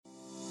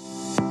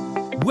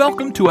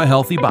Welcome to A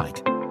Healthy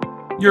Bite.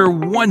 You're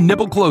one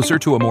nibble closer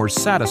to a more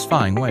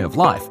satisfying way of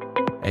life,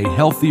 a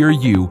healthier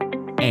you,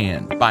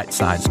 and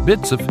bite-sized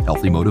bits of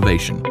healthy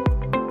motivation.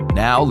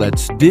 Now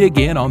let's dig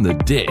in on the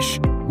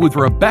dish with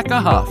Rebecca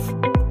Huff.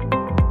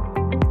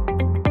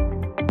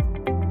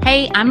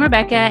 Hey, I'm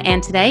Rebecca,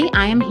 and today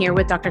I am here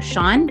with Dr.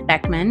 Sean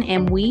Beckmann,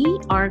 and we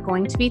are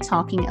going to be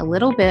talking a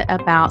little bit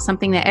about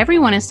something that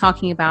everyone is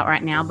talking about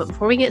right now. But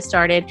before we get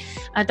started,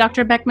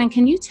 Dr. Beckmann,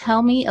 can you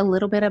tell me a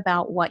little bit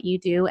about what you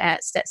do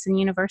at Stetson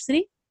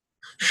University?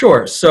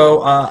 Sure.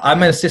 So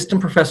I'm an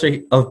assistant professor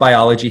of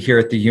biology here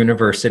at the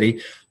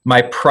university.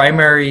 My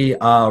primary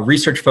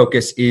research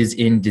focus is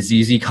in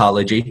disease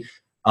ecology,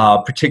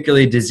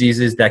 particularly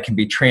diseases that can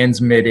be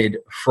transmitted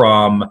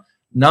from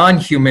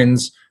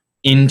non-humans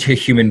into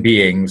human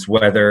beings,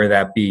 whether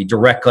that be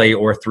directly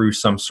or through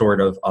some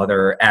sort of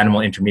other animal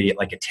intermediate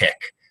like a tick.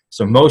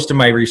 So most of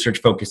my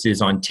research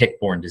focuses on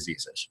tick-borne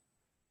diseases.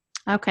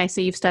 Okay, so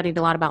you've studied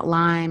a lot about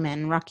Lyme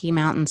and Rocky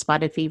Mountain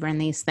spotted fever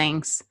and these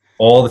things.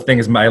 All the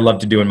things I love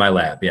to do in my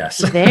lab, yes.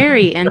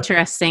 Very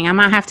interesting. I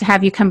might have to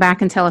have you come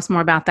back and tell us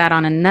more about that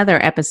on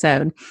another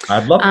episode.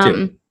 I'd love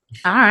to.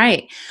 All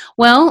right.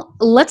 Well,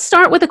 let's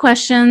start with the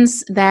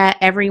questions that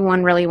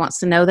everyone really wants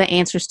to know the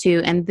answers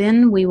to, and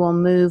then we will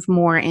move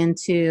more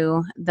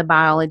into the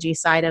biology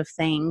side of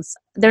things.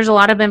 There's a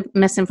lot of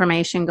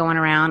misinformation going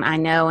around, I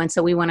know, and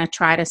so we want to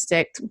try to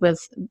stick with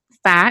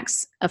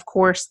facts. Of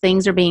course,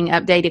 things are being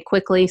updated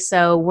quickly,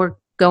 so we're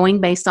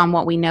going based on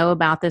what we know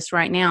about this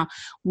right now.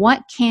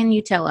 What can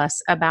you tell us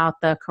about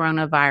the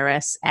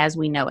coronavirus as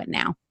we know it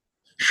now?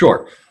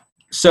 Sure.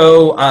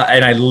 So,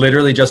 and I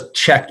literally just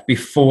checked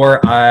before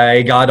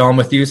I got on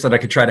with you so that I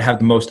could try to have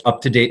the most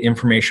up-to-date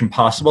information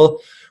possible.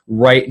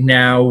 Right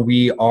now,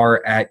 we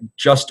are at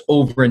just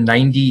over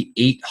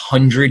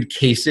 9,800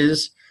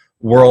 cases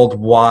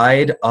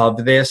worldwide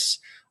of this.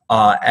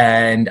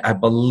 And I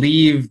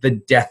believe the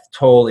death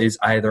toll is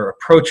either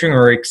approaching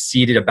or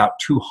exceeded about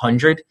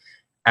 200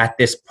 at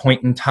this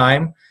point in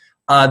time.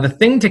 The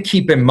thing to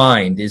keep in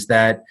mind is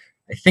that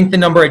I think the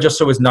number I just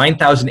saw was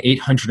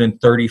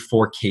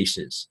 9,834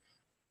 cases.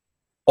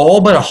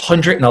 All but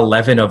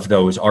 111 of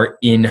those are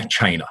in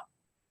China.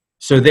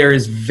 So there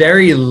is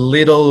very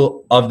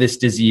little of this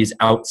disease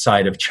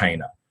outside of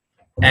China.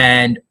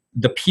 And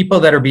the people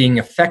that are being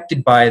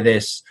affected by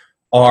this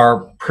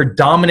are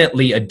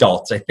predominantly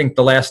adults. I think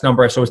the last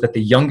number I saw was that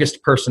the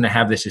youngest person to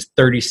have this is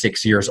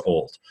 36 years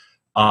old.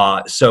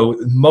 So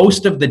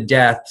most of the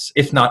deaths,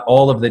 if not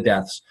all of the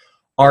deaths,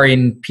 are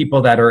in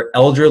people that are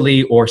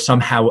elderly or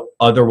somehow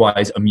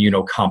otherwise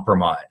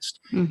immunocompromised.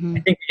 Mm-hmm. I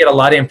think we get a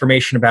lot of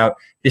information about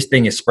this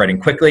thing is spreading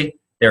quickly.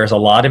 There is a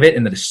lot of it,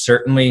 and that is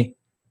certainly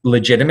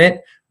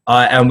legitimate.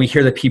 And we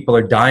hear that people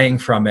are dying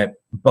from it.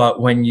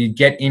 But when you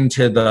get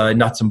into the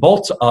nuts and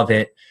bolts of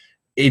it,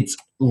 it's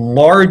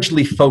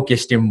largely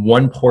focused in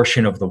one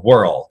portion of the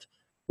world,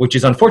 which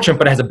is unfortunate,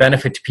 but it has a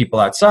benefit to people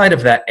outside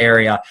of that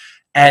area.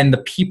 And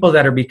the people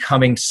that are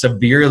becoming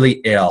severely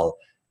ill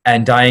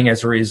and dying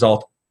as a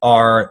result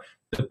are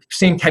the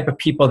same type of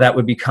people that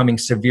would be becoming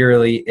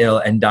severely ill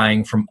and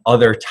dying from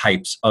other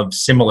types of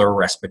similar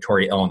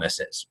respiratory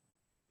illnesses.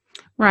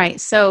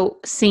 Right. So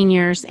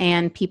seniors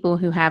and people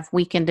who have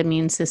weakened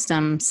immune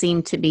system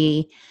seem to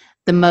be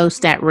the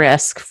most at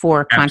risk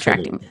for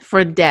contracting,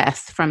 for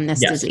death from this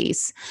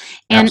disease.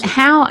 And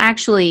how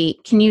actually,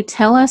 can you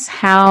tell us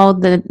how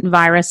the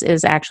virus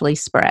is actually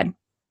spread?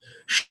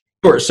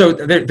 Sure. So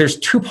there's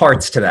two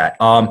parts to that.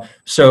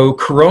 So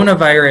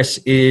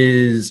coronavirus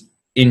is,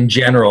 in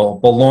general,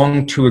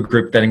 belong to a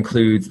group that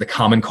includes the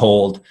common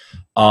cold,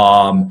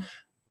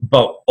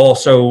 but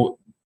also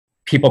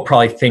people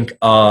probably think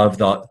of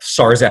the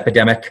SARS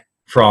epidemic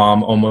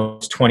from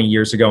almost 20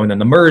 years ago, and then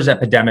the MERS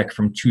epidemic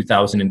from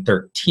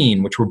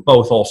 2013, which were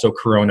both also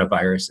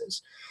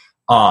coronaviruses.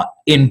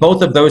 In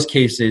both of those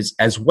cases,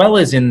 as well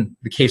as in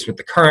the case with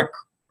the current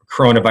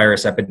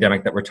coronavirus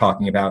epidemic that we're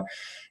talking about,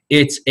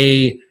 it's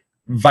a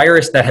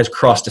virus that has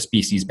crossed a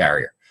species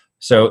barrier.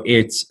 So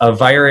it's a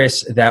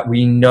virus that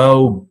we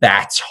know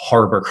bats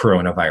harbor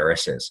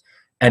coronaviruses.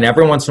 And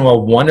every once in a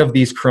while, one of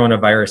these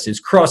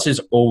coronaviruses crosses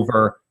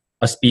over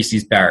a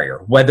species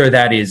barrier, whether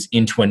that is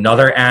into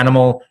another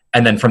animal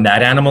and then from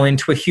that animal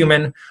into a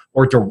human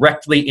or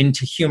directly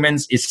into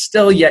humans is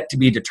still yet to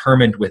be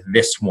determined with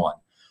this one.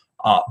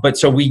 But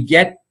so we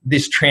get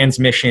this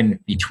transmission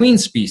between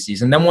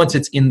species. And then once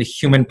it's in the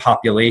human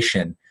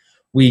population,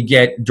 we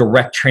get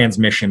direct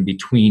transmission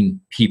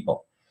between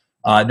people.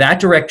 That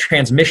direct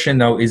transmission,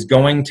 though, is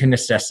going to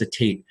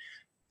necessitate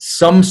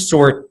some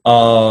sort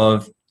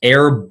of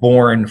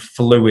airborne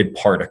fluid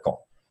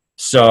particle.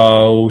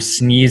 So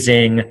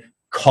sneezing,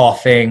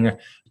 coughing,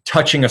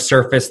 touching a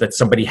surface that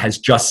somebody has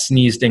just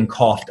sneezed and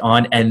coughed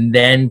on, and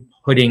then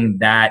putting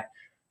that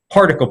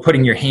particle,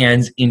 putting your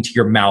hands into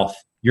your mouth,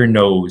 your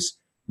nose,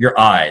 your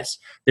eyes.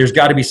 There's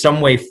got to be some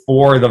way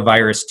for the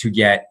virus to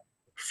get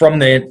from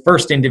the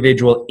first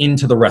individual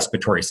into the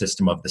respiratory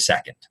system of the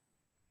second.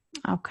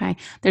 Okay.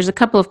 There's a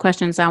couple of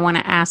questions I want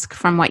to ask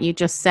from what you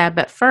just said.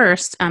 But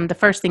first, the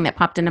first thing that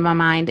popped into my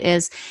mind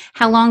is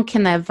how long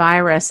can the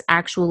virus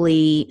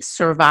actually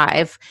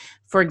survive,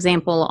 for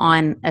example,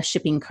 on a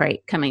shipping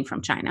crate coming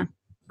from China?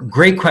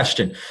 Great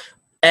question.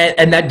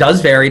 And that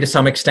does vary to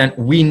some extent.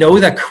 We know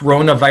that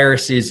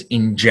coronaviruses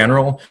in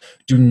general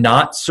do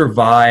not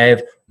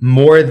survive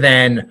more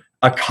than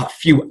a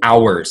few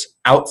hours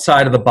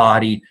outside of the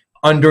body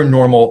under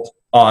normal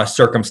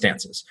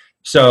circumstances.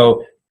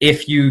 So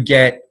if you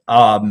get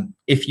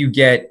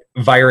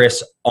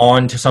virus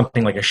onto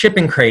something like a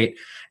shipping crate,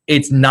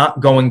 it's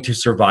not going to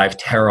survive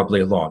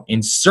terribly long.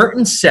 In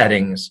certain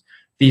settings,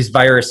 these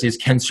viruses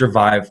can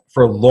survive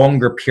for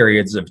longer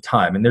periods of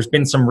time. And there's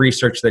been some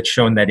research that's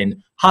shown that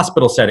in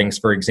hospital settings,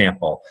 for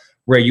example,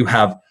 where you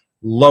have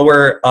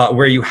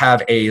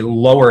a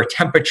lower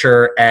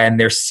temperature and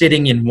they're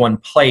sitting in one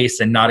place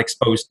and not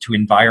exposed to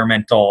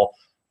environmental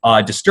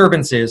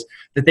disturbances,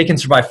 that they can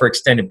survive for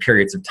extended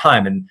periods of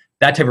time. And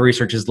that type of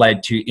research has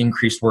led to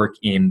increased work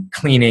in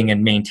cleaning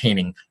and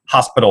maintaining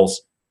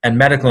hospitals and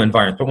medical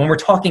environments. But when we're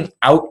talking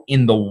out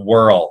in the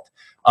world,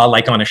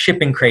 like on a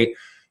shipping crate,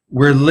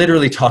 we're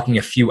literally talking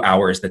a few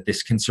hours that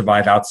this can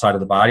survive outside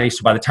of the body.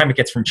 So by the time it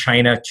gets from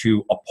China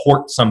to a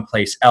port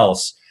someplace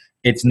else,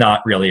 it's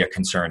not really a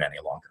concern any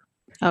longer.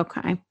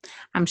 Okay.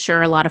 I'm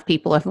sure a lot of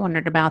people have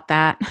wondered about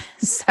that.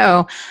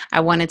 So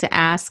I wanted to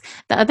ask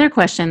the other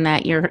question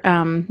that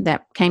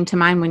that came to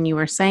mind when you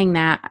were saying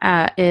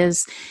that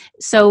is,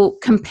 so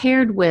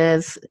compared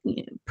with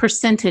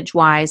percentage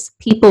wise,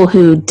 people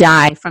who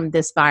die from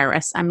this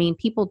virus, I mean,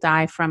 people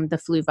die from the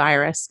flu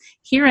virus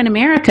here in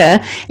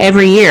America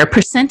every year,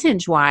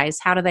 percentage wise,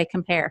 how do they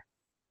compare?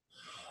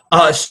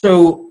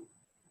 So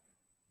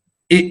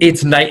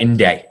it's night and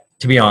day,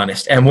 to be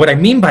honest. And what I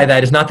mean by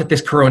that is not that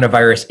this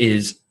coronavirus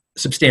is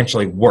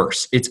substantially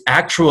worse. It's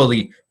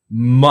actually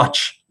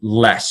much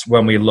less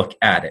when we look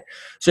at it.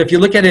 So if you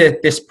look at it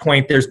at this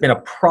point, there's been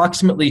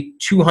approximately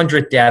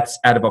 200 deaths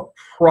out of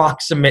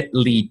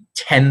approximately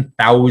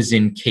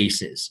 10,000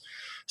 cases.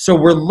 So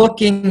we're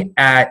looking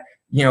at,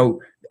 the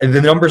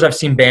numbers I've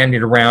seen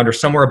bandied around are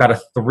somewhere about a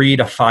 3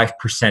 to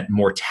 5%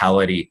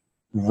 mortality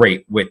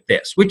rate with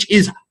this, which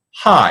is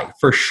high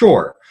for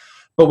sure.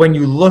 But when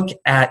you look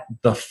at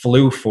the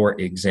flu, for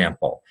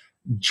example,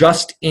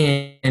 just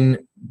in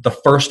the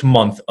first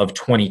month of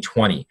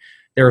 2020,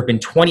 there have been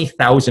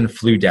 20,000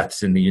 flu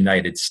deaths in the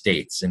United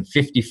States, and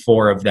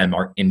 54 of them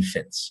are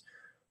infants.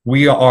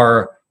 We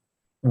are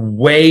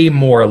way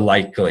more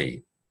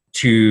likely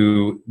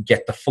to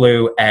get the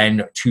flu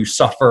and to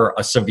suffer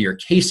a severe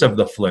case of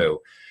the flu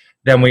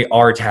than we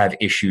are to have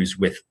issues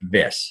with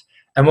this.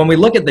 And when we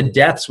look at the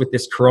deaths with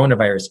this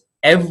coronavirus,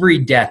 every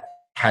death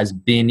has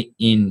been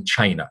in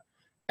China.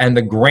 And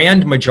the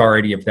grand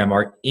majority of them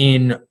are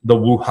in the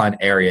Wuhan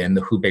area, in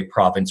the Hubei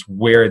province,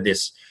 where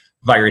this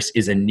virus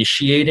is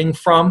initiating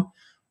from.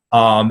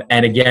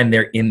 And again,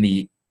 they're in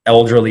the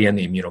elderly and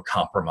the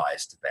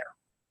immunocompromised there.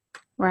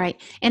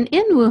 Right. And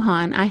in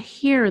Wuhan, I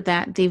hear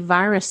that the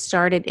virus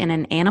started in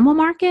an animal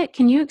market.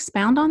 Can you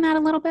expound on that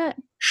a little bit?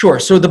 Sure.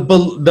 So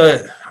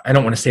I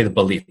don't want to say the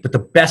belief, but the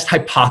best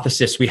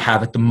hypothesis we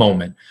have at the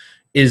moment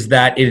is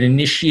that it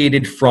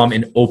initiated from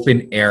an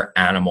open air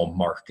animal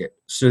market.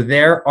 So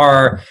there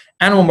are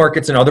animal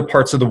markets in other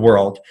parts of the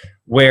world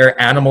where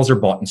animals are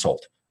bought and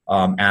sold.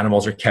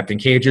 Animals are kept in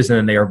cages and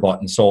then they are bought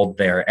and sold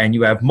there. And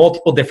you have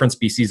multiple different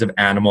species of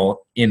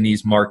animal in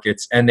these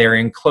markets, and they're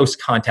in close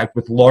contact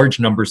with large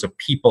numbers of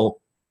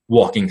people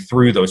walking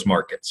through those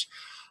markets.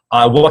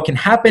 What can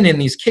happen in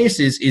these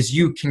cases is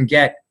you can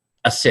get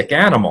a sick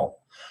animal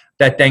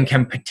that then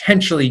can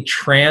potentially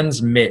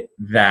transmit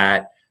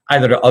that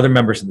either to other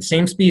members of the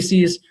same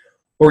species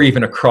or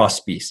even across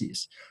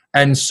species.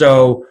 And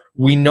so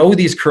we know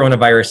these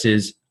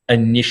coronaviruses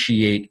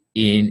originate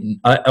in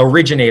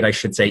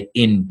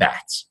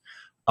bats.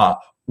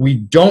 We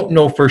don't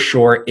know for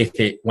sure if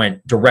it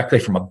went directly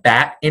from a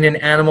bat in an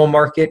animal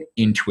market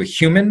into a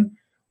human,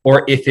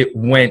 or if it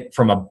went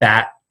from a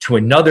bat to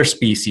another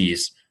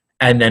species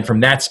and then from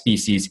that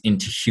species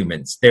into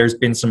humans. There's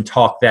been some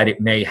talk that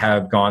it may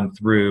have gone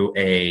through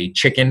a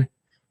chicken,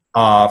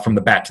 from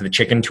the bat to the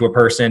chicken to a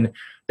person.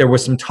 There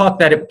was some talk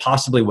that it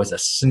possibly was a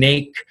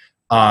snake.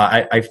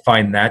 I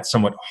find that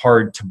somewhat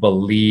hard to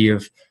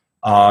believe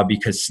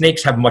because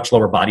snakes have much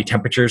lower body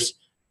temperatures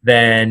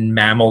than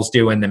mammals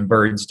do and than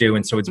birds do.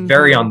 And so it's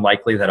very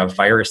unlikely that a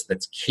virus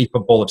that's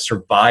capable of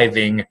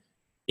surviving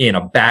in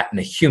a bat and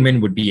a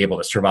human would be able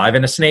to survive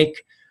in a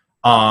snake.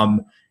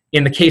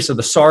 In the case of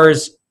the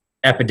SARS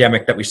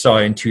epidemic that we saw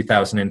in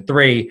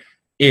 2003,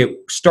 it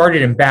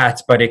started in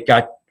bats, but it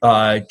got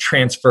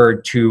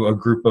transferred to a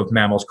group of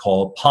mammals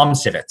called palm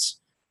civets.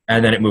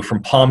 And then it moved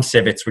from palm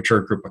civets, which are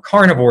a group of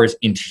carnivores,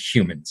 into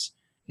humans.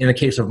 In the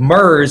case of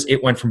MERS,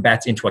 it went from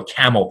bats into a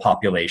camel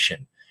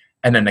population.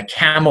 And then the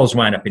camels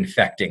wound up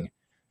infecting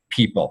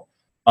people.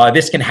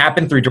 This can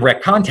happen through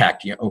direct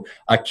contact.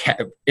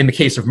 In the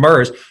case of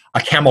MERS,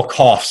 a camel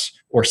coughs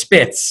or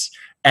spits,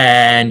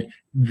 and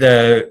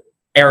the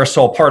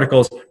aerosol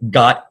particles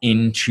got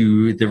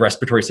into the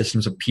respiratory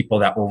systems of people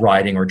that were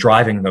riding or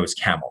driving those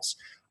camels.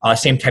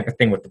 Same type of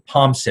thing with the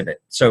palm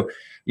civet. So,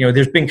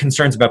 there's been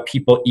concerns about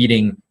people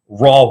eating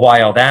raw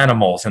wild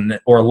animals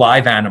or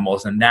live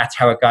animals, and that's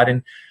how it got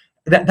in.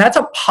 That's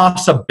a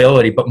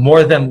possibility, but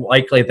more than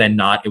likely than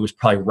not, it was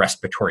probably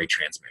respiratory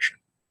transmission.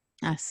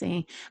 I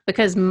see.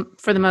 Because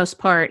for the most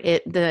part,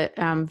 the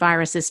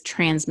virus is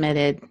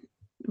transmitted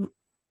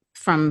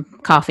from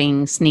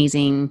coughing,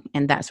 sneezing,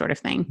 and that sort of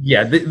thing.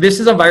 Yeah, this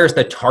is a virus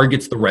that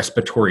targets the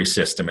respiratory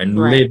system and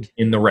lives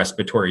in the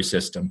respiratory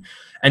system.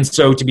 And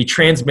so to be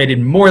transmitted,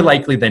 more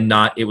likely than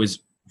not, it was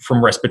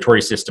from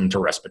respiratory system to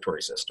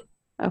respiratory system.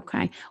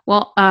 Okay.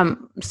 Well,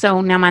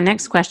 so now my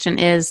next question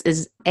is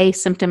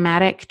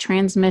asymptomatic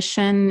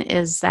transmission,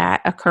 is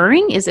that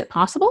occurring? Is it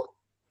possible?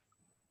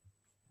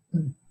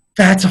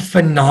 That's a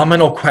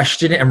phenomenal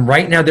question. And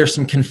right now there's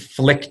some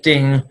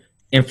conflicting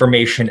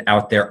information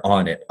out there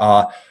on it.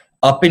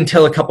 Up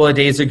until a couple of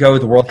days ago,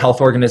 the World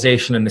Health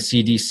Organization and the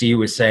CDC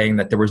was saying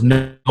that there was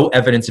no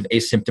evidence of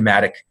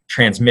asymptomatic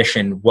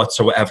transmission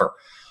whatsoever.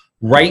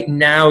 Right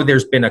now,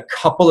 there's been a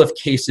couple of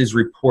cases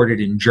reported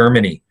in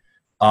Germany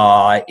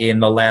in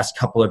the last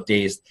couple of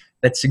days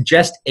that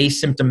suggest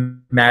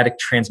asymptomatic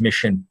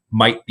transmission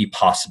might be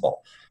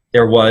possible.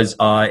 There was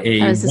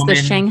is this the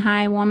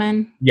Shanghai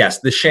woman? Yes,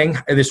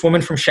 this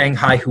woman from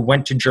Shanghai who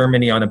went to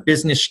Germany on a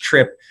business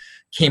trip,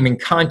 came in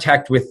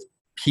contact with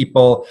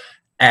people,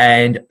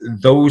 and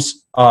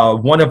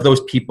one of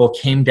those people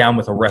came down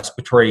with a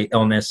respiratory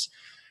illness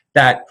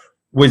that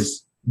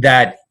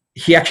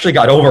he actually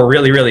got over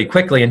really, really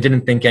quickly and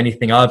didn't think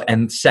anything of,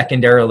 and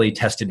secondarily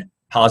tested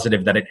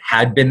positive that it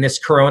had been this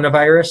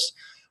coronavirus.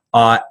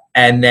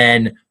 And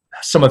then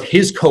some of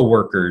his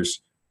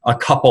coworkers, a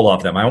couple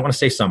of them, I don't want to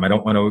say some, I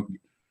don't want to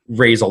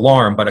raise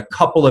alarm, but a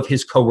couple of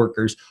his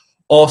coworkers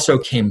also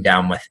came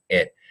down with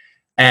it.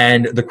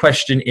 And the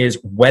question is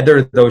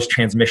whether those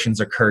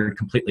transmissions occurred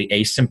completely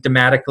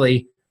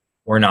asymptomatically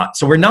or not.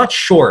 So we're not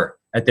sure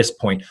at this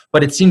point,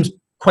 but it seems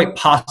quite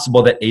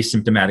possible that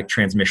asymptomatic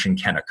transmission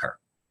can occur.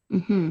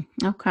 Mm-hmm.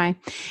 Okay.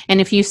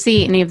 And if you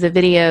see any of the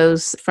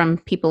videos from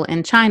people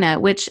in China,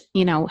 which,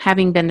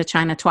 having been to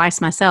China twice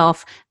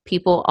myself,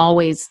 people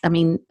always,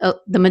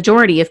 the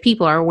majority of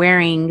people are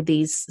wearing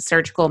these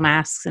surgical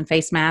masks and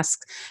face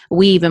masks.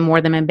 We even wore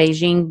them in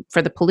Beijing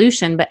for the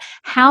pollution, but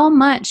how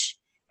much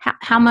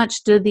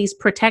do these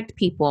protect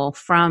people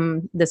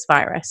from this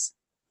virus?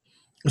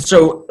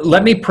 So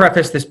let me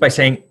preface this by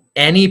saying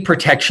any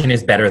protection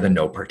is better than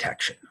no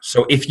protection.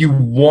 So if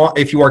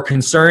you are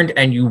concerned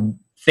and you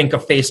think a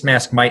face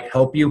mask might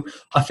help you,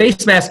 a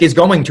face mask it's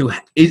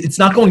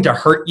not going to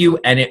hurt you,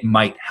 and it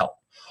might help.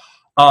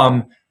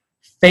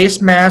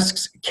 Face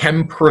masks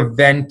can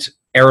prevent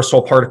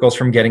aerosol particles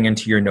from getting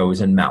into your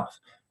nose and mouth.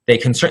 They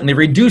can certainly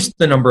reduce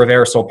the number of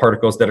aerosol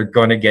particles that are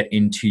going to get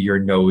into your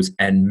nose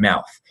and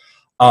mouth.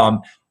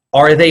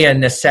 Are they a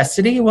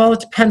necessity? Well,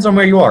 it depends on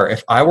where you are.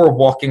 If I were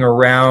walking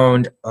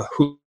around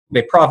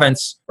Hubei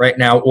province right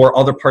now, or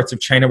other parts of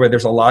China where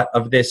there's a lot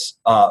of this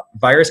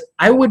virus,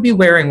 I would be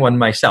wearing one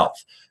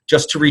myself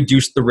just to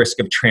reduce the risk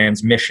of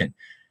transmission.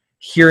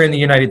 Here in the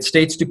United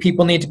States, do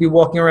people need to be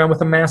walking around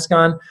with a mask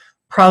on?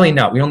 Probably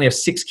not. We only have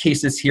 6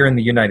 cases here in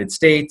the United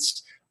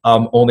States.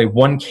 Only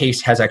 1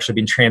 case has actually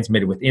been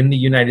transmitted within the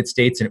United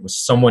States, and it was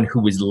someone who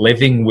was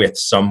living with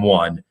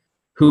someone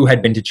who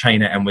had been to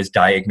China and was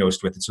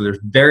diagnosed with it. So there's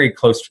very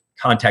close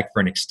contact for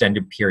an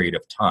extended period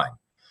of time.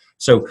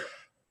 So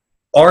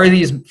are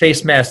these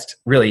face masks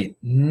really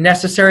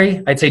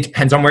necessary? I'd say it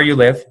depends on where you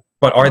live,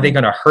 but are they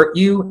going to hurt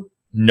you?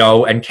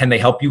 No. And can they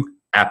help you?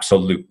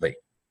 Absolutely.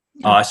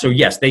 So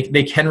yes, they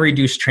can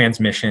reduce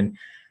transmission.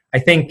 I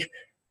think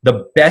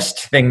the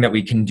best thing that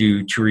we can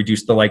do to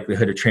reduce the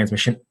likelihood of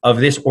transmission of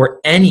this or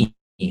any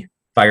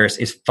virus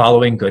is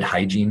following good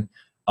hygiene,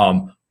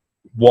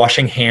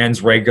 washing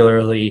hands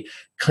regularly,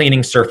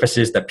 cleaning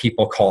surfaces that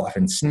people cough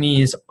and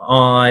sneeze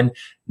on,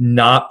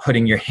 not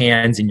putting your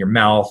hands in your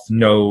mouth,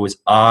 nose,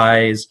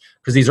 eyes,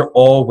 because these are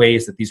all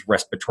ways that these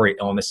respiratory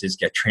illnesses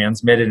get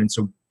transmitted. And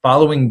so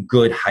following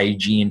good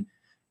hygiene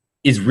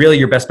is really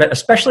your best bet,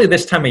 especially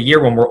this time of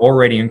year when we're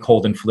already in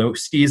cold and flu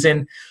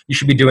season. You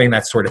should be doing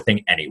that sort of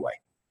thing anyway.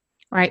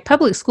 Right.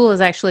 Public school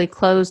is actually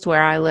closed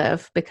where I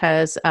live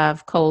because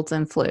of colds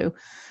and flu.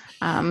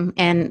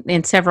 And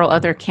in several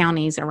other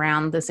counties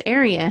around this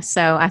area.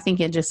 So I think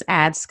it just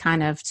adds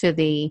kind of to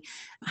the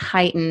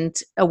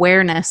heightened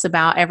awareness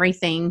about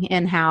everything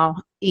and how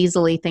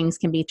easily things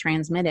can be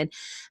transmitted.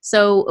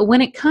 So when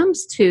it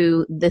comes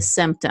to the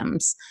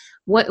symptoms,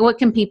 what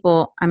can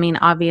people,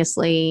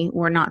 obviously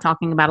we're not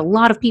talking about a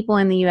lot of people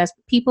in the U.S.,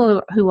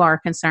 people who are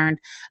concerned,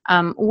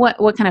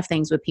 what kind of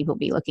things would people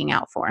be looking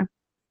out for?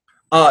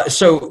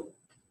 So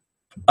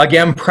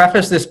again,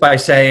 preface this by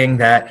saying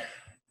that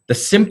the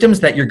symptoms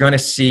that you're going to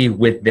see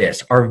with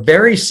this are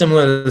very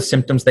similar to the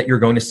symptoms that you're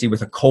going to see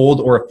with a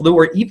cold or a flu,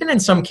 or even in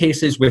some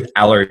cases with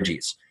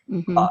allergies.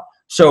 Mm-hmm.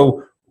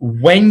 So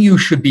when you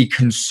should be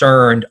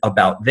concerned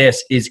about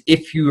this is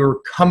if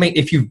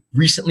you've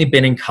recently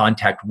been in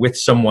contact with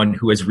someone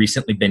who has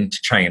recently been to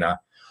China,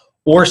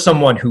 or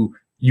someone who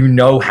you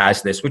know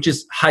has this, which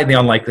is highly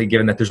unlikely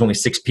given that there's only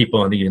 6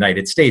 people in the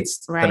United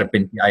States that have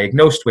been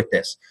diagnosed with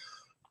this.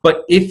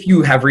 But if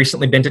you have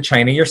recently been to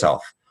China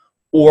yourself,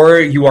 or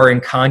you are in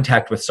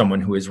contact with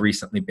someone who has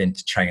recently been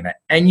to China,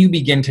 and you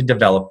begin to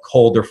develop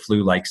cold or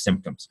flu-like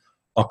symptoms,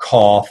 a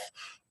cough,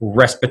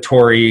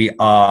 respiratory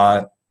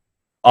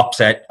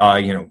upset,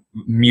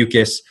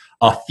 mucus,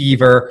 a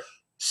fever,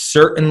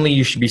 certainly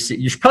you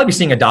should probably be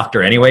seeing a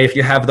doctor anyway if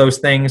you have those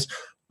things.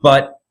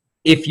 But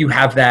if you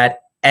have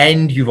that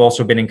and you've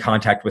also been in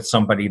contact with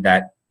somebody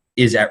that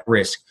is at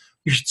risk,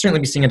 you should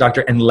certainly be seeing a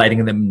doctor and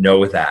letting them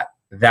know that.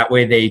 That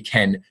way they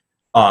can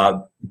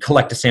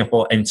collect a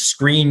sample and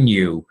screen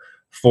you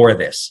for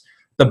this.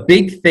 The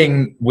big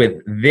thing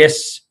with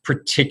this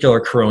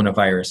particular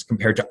coronavirus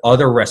compared to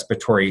other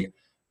respiratory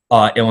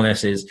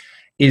illnesses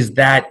is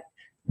that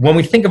when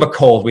we think of a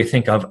cold, we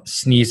think of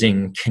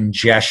sneezing,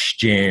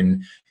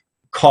 congestion,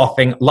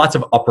 coughing, lots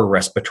of upper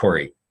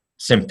respiratory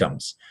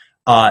symptoms.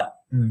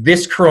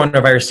 This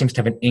coronavirus seems to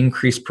have an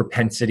increased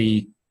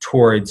propensity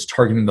towards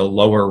targeting the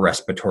lower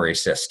respiratory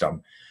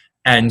system.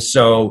 And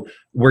so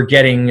we're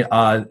getting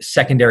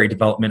secondary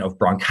development of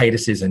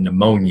bronchitises and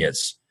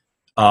pneumonias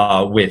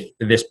with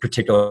this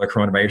particular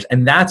coronavirus.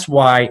 And that's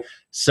why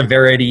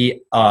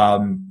severity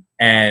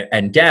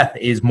and death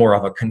is more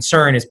of a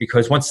concern, is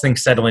because once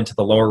things settle into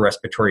the lower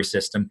respiratory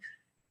system,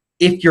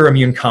 if you're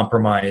immune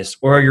compromised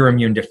or you're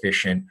immune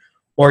deficient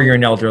or you're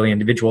an elderly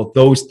individual,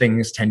 those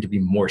things tend to be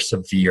more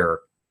severe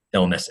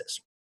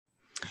illnesses.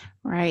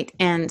 Right.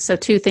 And so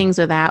 2 things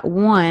with that.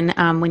 One,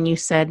 when you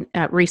said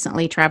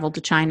recently traveled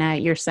to China,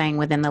 you're saying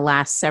within the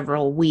last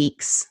several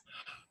weeks.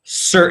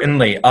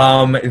 Certainly.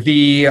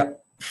 The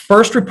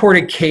first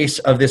reported case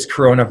of this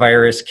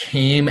coronavirus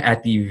came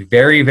at the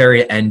very,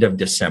 very end of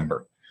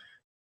December.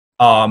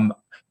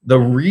 The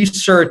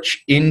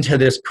research into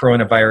this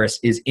coronavirus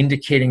is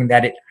indicating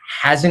that it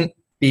hasn't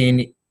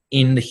been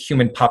in the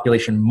human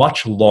population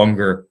much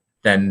longer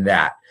than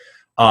that.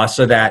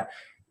 So that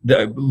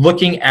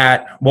looking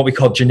at what we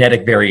call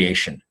genetic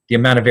variation, the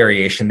amount of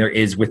variation there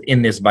is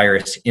within this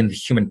virus in the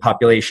human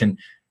population,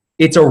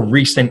 it's a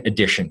recent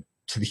addition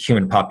to the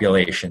human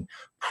population,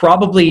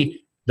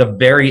 probably the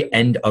very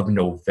end of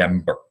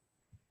November.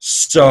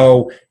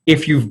 So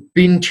if you've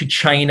been to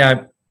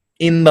China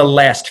in the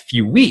last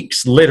few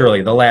weeks,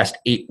 literally the last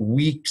 8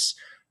 weeks,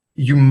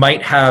 you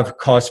might have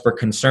cause for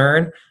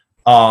concern.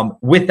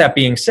 With that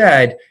being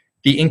said,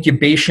 the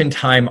incubation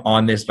time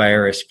on this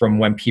virus from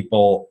when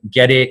people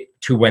get it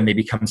to when they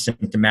become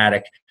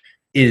symptomatic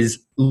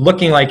is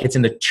looking like it's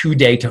in the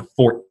 2-day to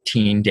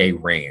 14-day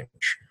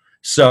range.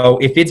 So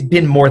if it's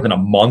been more than a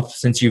month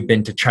since you've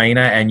been to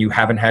China and you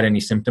haven't had any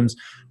symptoms,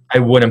 I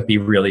wouldn't be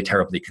really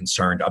terribly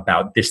concerned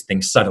about this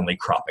thing suddenly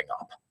cropping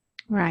up.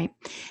 Right.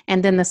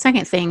 And then the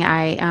second thing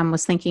I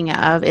was thinking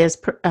of is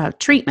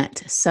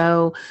treatment.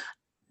 So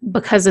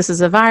because this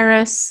is a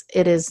virus,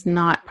 it is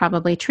not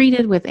probably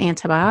treated with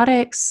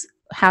antibiotics.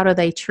 How do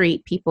they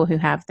treat people who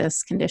have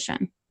this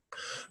condition?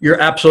 You're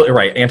absolutely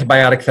right.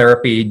 Antibiotic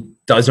therapy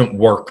doesn't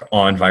work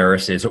on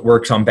viruses. It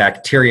works on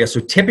bacteria. So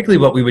typically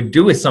what we would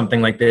do with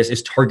something like this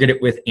is target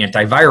it with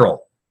antiviral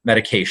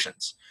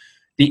medications.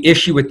 The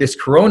issue with this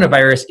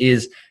coronavirus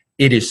is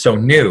it is so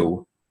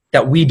new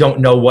that we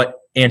don't know what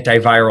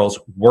antivirals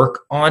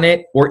work on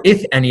it, or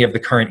if any of the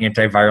current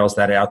antivirals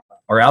that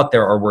are out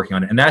there are working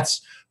on it. And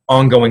that's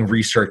ongoing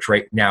research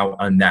right now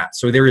on that.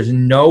 So there is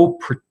no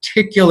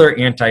particular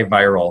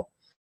antiviral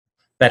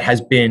that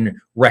has been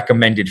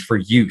recommended for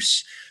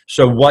use.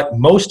 So what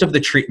most of the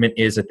treatment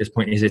is at this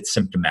point is it's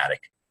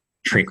symptomatic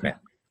treatment.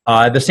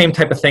 The same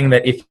type of thing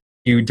that if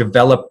you go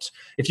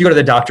to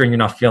the doctor and you're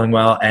not feeling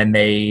well and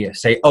they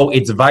say, oh,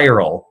 it's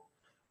viral,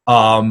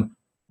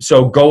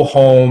 so go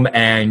home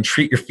and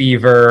treat your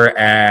fever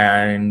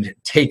and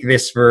take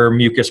this for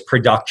mucus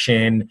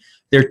production.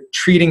 They're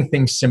treating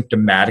things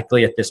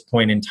symptomatically at this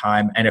point in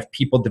time. And if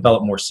people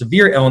develop more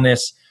severe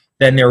illness,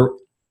 then they're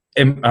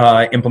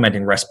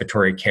implementing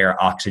respiratory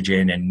care,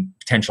 oxygen, and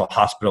potential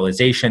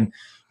hospitalization.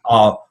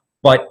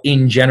 But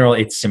in general,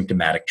 it's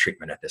symptomatic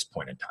treatment at this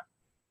point in time.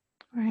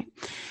 Right.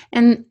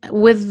 And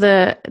with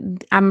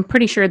I'm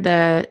pretty sure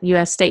the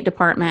U.S. State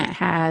Department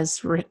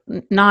has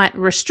not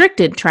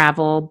restricted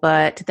travel,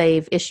 but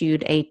they've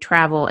issued a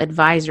travel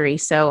advisory.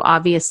 So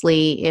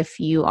obviously, if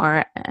you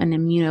are an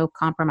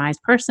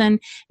immunocompromised person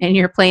and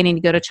you're planning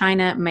to go to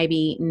China,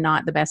 maybe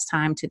not the best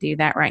time to do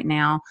that right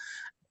now.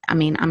 I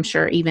mean, I'm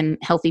sure even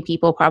healthy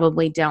people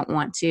probably don't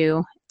want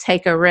to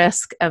take a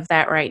risk of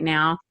that right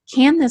now.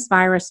 Can this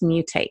virus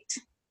mutate?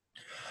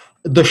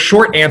 The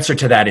short answer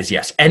to that is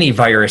yes. Any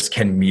virus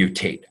can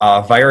mutate.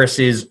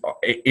 Viruses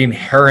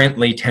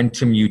inherently tend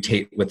to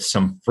mutate with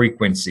some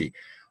frequency.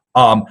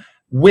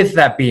 With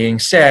that being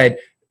said,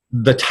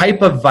 the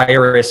type of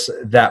virus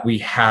that we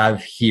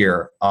have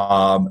here,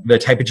 the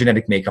type of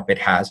genetic makeup it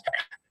has,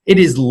 it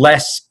is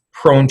less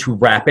prone to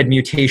rapid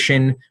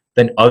mutation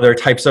than other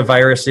types of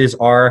viruses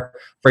are.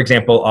 For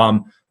example,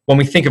 when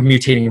we think of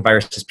mutating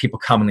viruses, people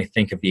commonly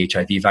think of the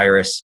HIV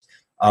virus,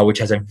 which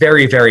has a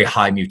very, very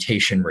high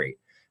mutation rate.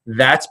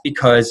 That's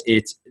because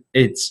it's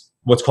it's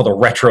what's called a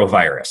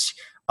retrovirus.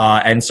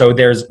 And so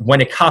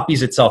when it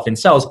copies itself in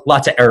cells,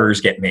 lots of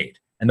errors get made.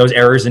 And those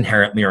errors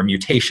inherently are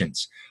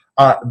mutations.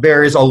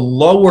 There is a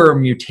lower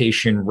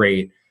mutation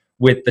rate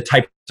with the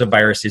types of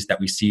viruses that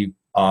we see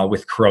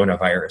with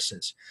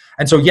coronaviruses.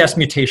 And so, yes,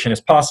 mutation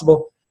is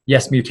possible.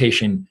 Yes,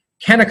 mutation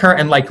can occur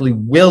and likely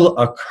will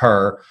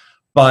occur,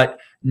 but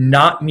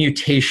not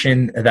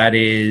mutation that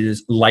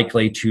is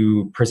likely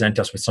to present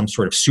us with some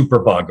sort of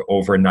superbug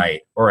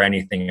overnight or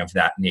anything of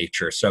that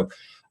nature. So,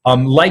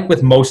 like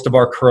with most of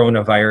our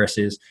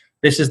coronaviruses,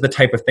 this is the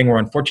type of thing where,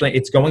 unfortunately,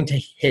 it's going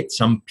to hit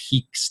some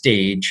peak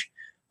stage.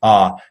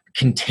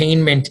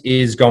 Containment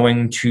is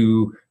going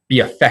to be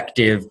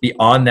effective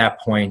beyond that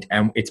point,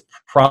 and it's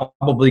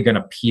probably going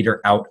to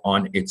peter out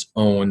on its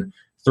own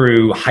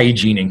through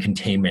hygiene and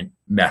containment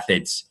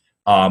methods,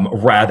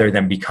 rather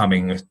than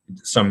becoming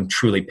some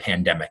truly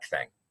pandemic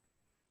thing.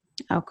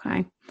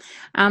 Okay.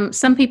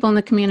 Some people in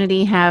the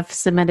community have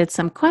submitted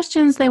some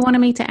questions they wanted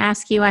me to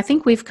ask you. I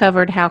think we've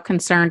covered how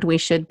concerned we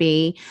should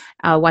be,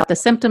 what the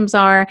symptoms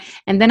are.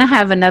 And then I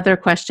have another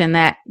question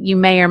that you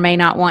may or may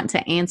not want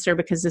to answer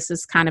because this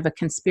is kind of a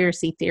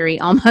conspiracy theory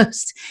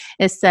almost.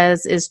 It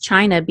says, is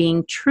China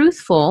being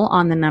truthful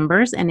on the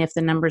numbers? And if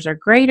the numbers are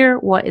greater,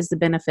 what is the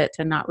benefit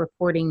to not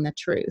reporting the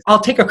truth? I'll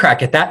take a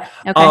crack at that.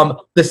 Okay.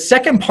 The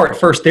second part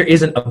first, there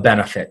isn't a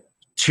benefit.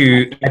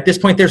 At this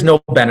point, there's no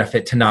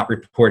benefit to not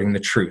reporting the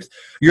truth.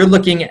 You're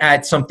looking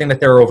at something that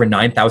there are over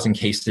 9,000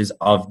 cases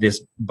of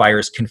this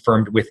virus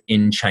confirmed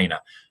within China.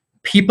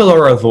 People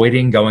are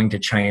avoiding going to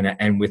China,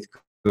 and with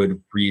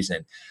good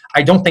reason.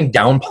 I don't think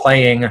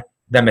downplaying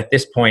them at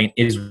this point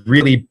is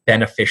really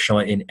beneficial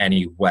in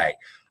any way.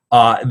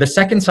 The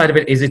second side of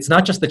it is it's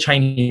not just the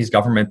Chinese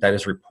government that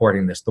is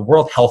reporting this. The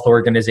World Health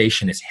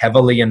Organization is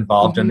heavily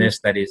involved in this.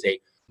 That is a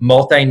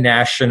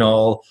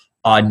multinational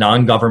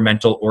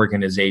non-governmental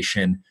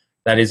organization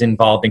that is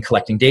involved in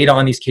collecting data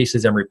on these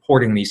cases and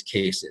reporting these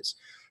cases.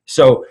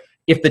 So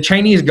if the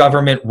Chinese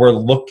government were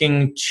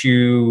looking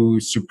to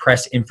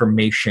suppress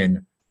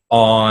information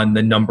on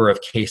the number of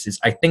cases,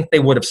 I think they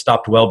would have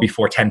stopped well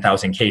before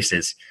 10,000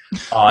 cases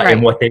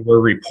in what they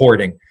were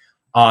reporting.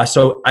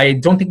 So I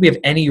don't think we have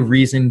any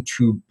reason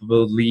to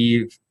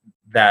believe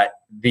that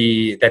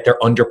they're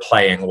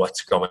underplaying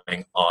what's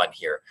going on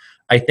here.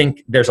 I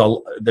think there's a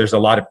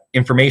lot of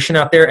information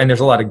out there, and there's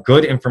a lot of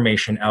good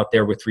information out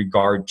there with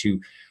regard to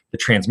the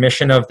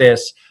transmission of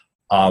this,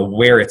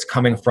 where it's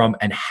coming from,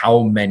 and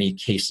how many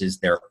cases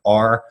there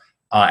are.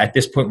 At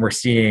this point, we're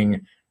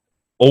seeing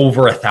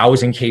over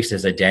 1,000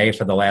 cases a day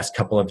for the last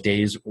couple of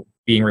days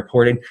being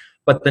reported.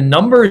 But the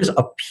numbers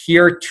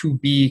appear to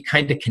be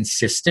kind of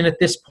consistent at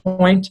this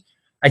point.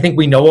 I think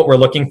we know what we're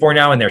looking for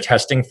now, and they're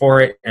testing for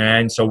it.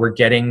 And so we're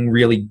getting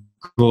really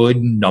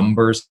good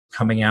numbers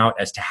coming out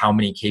as to how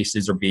many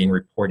cases are being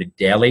reported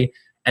daily,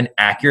 and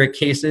accurate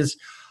cases.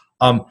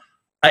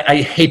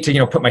 I hate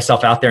to put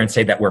myself out there and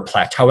say that we're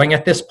plateauing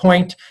at this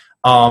point,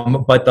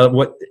 but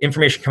what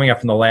information coming out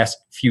from the last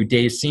few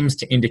days seems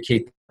to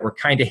indicate that we're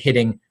kind of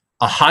hitting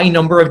a high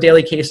number of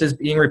daily cases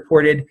being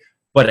reported,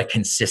 but a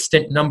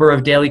consistent number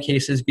of daily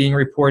cases being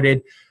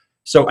reported.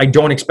 So I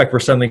don't expect we're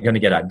suddenly going to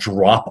get a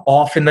drop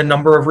off in the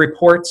number of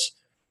reports,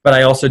 but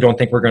I also don't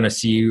think we're going to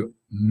see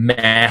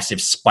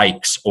massive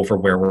spikes over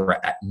where we're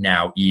at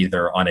now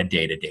either on a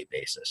day-to-day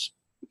basis.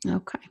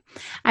 Okay.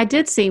 I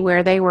did see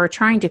where they were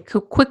trying to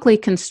quickly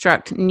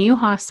construct new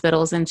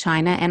hospitals in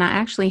China, and I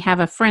actually have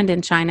a friend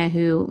in China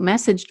who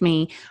messaged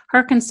me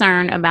her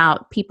concern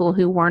about people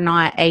who were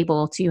not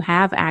able to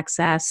have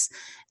access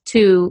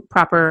to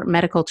proper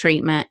medical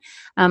treatment.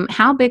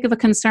 How big of a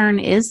concern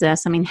is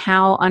this? I mean,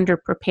 how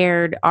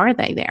underprepared are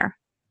they there?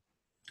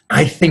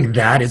 I think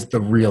that is the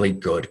really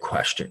good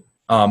question.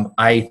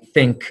 I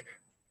think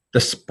the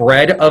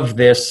spread of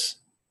this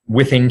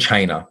within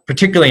China,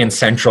 particularly in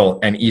central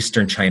and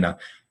eastern China,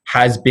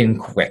 has been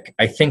quick.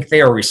 I think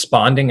they are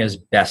responding as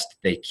best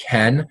they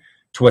can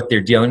to what they're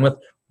dealing with,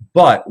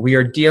 but we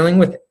are dealing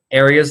with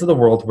areas of the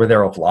world where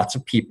there are lots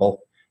of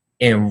people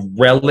in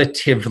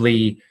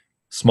relatively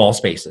small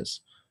spaces.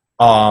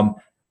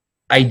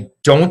 I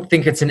don't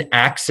think it's an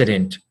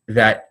accident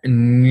that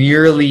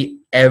nearly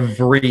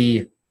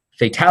every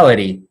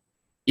fatality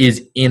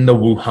is in the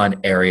Wuhan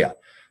area.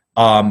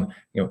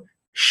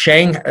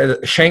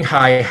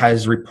 Shanghai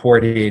has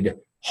reported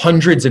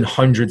hundreds and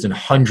hundreds and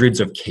hundreds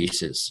of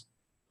cases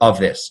of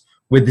this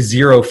with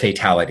 0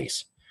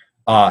 fatalities.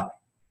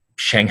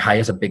 Shanghai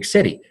is a big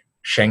city.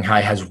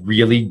 Shanghai has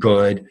really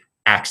good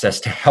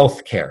access to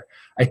healthcare.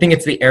 I think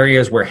it's the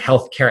areas where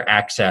healthcare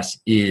access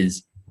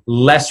is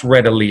less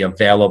readily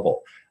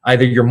available.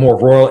 Either your more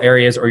rural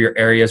areas or your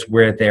areas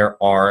where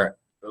there are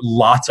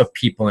lots of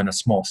people in a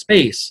small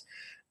space,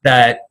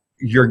 that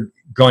you're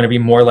going to be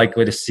more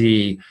likely to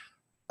see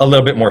a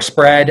little bit more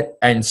spread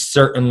and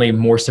certainly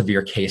more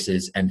severe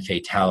cases and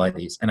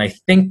fatalities. And I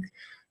think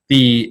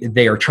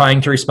they are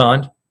trying to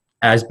respond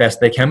as best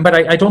they can, but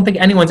I don't think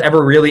anyone's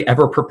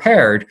ever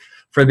prepared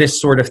for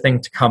this sort of thing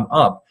to come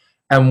up.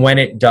 And when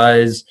it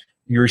does,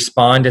 you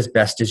respond as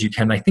best as you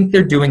can. I think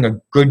they're doing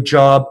a good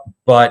job,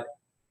 but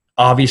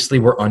obviously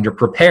we're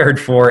underprepared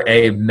for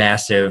a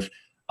massive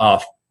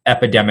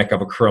epidemic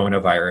of a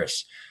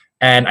coronavirus.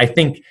 And I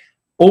think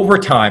over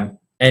time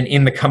and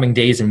in the coming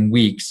days and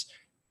weeks,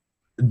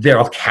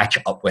 they'll catch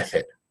up with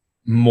it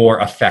more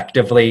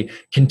effectively.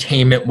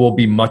 Containment will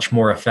be much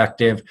more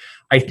effective.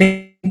 I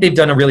think they've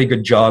done a really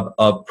good job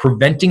of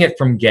preventing it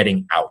from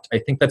getting out. I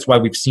think that's why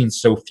we've seen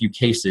so few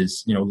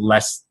cases,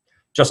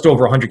 just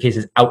over 100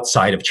 cases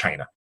outside of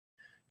China.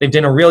 They've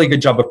done a really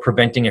good job of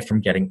preventing it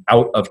from getting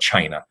out of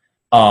China.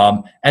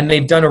 And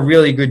they've done a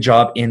really good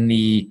job in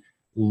the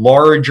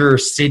larger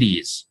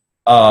cities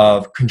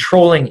of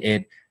controlling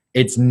it.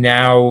 It's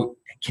now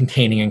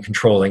containing and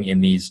controlling in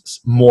these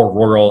more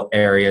rural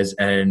areas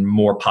and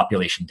more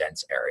population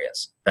dense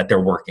areas that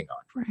they're working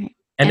on. Right.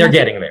 And they're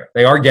getting there.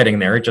 They are getting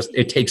there.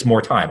 It takes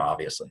more time,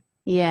 obviously.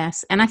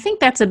 Yes. And I think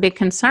that's a big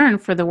concern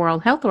for the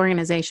World Health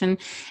Organization.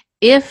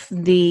 If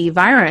the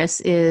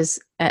virus is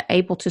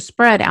able to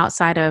spread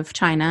outside of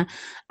China,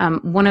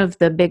 one of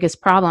the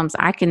biggest problems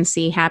I can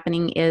see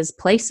happening is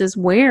places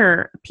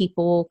where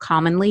people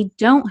commonly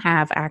don't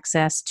have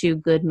access to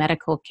good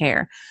medical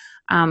care.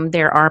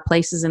 There are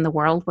places in the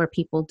world where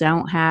people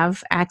don't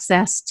have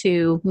access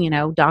to,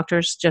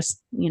 doctors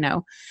just,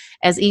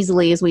 as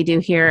easily as we do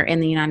here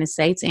in the United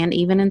States and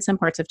even in some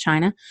parts of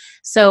China.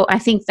 So I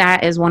think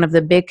that is one of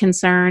the big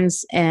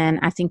concerns. And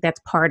I think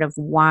that's part of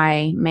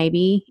why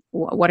maybe,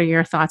 what are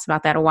your thoughts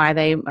about that, or why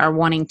they are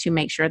wanting to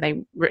make sure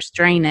they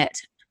restrain it?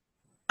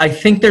 I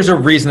think there's a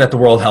reason that the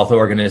World Health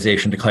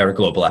Organization declared a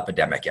global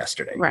epidemic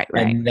yesterday. Right.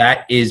 And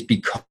that is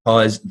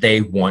because they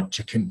want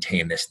to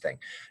contain this thing.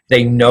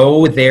 They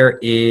know there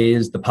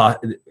is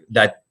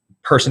that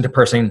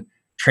person-to-person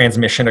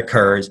transmission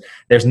occurs.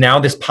 There's now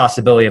this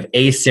possibility of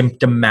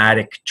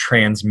asymptomatic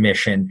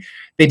transmission.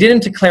 They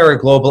didn't declare a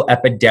global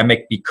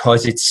epidemic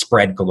because it's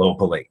spread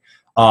globally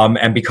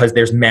and because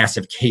there's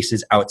massive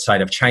cases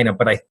outside of China.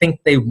 But I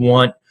think they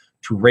want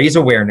to raise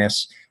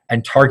awareness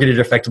and target it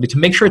effectively to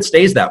make sure it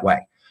stays that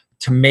way,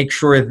 to make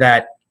sure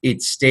that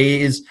it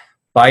stays,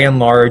 by and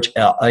large,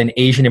 an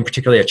Asian and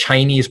particularly a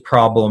Chinese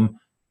problem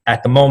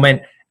at the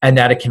moment, and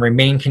that it can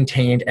remain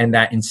contained, and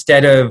that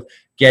instead of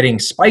getting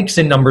spikes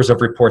in numbers of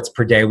reports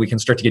per day, we can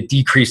start to get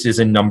decreases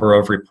in number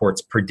of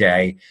reports per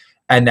day,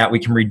 and that we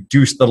can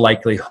reduce the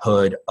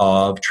likelihood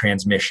of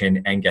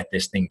transmission and get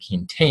this thing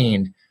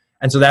contained.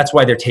 And so that's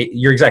why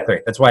you're exactly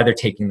right. That's why they're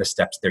taking the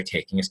steps they're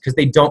taking, is because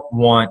they don't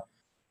want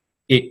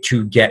it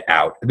to get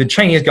out. The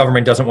Chinese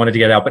government doesn't want it to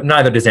get out, but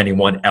neither does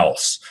anyone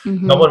else.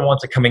 Mm-hmm. No one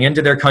wants it coming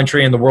into their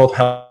country, and the World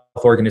Health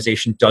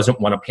Organization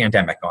doesn't want a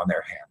pandemic on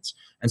their hands.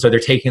 And so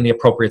they're taking the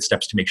appropriate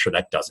steps to make sure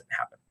that doesn't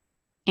happen.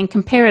 And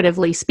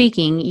comparatively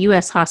speaking,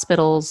 U.S.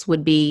 hospitals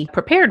would be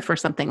prepared for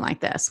something like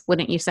this,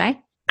 wouldn't you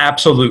say?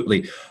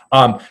 Absolutely.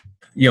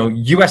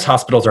 U.S.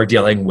 hospitals are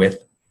dealing with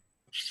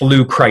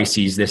flu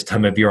crises this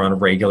time of year on a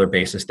regular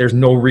basis. There's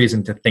no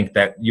reason to think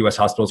that U.S.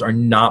 hospitals are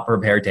not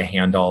prepared to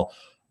handle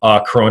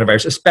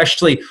coronavirus,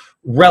 especially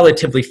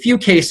relatively few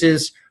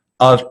cases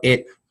of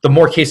it. The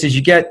more cases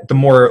you get, the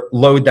more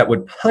load that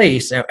would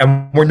place,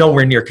 and we're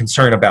nowhere near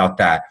concerned about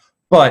that.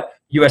 But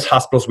U.S.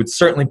 hospitals would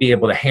certainly be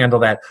able to handle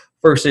that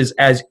versus,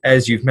 as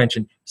you've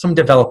mentioned, some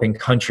developing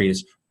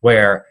countries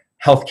where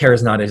the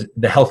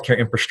healthcare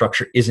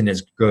infrastructure isn't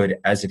as good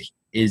as it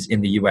is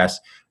in the U.S.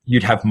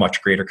 You'd have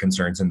much greater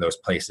concerns in those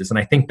places. And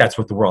I think that's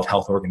what the World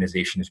Health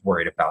Organization is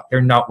worried about.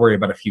 They're not worried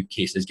about a few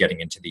cases getting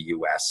into the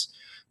U.S.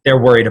 They're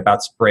worried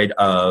about spread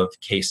of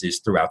cases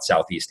throughout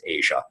Southeast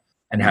Asia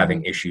and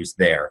having issues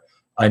there.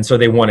 And so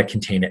they want to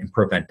contain it and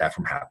prevent that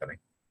from happening.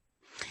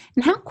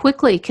 And how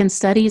quickly can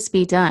studies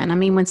be done? I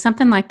mean, when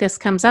something like this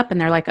comes up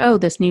and they're like, oh,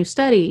 this new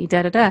study,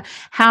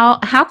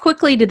 how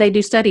quickly do they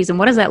do studies, and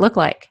what does that look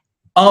like?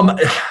 A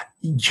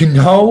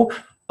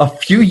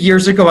few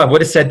years ago, I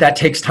would have said that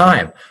takes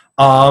time.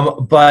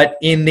 But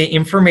in the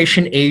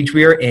information age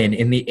we are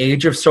in the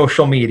age of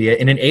social media,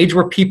 in an age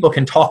where people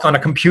can talk on a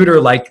computer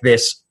like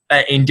this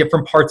in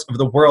different parts of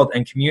the world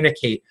and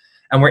communicate,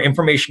 and where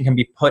information can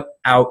be put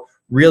out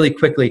really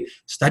quickly,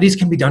 studies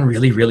can be done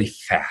really, really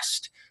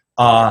fast.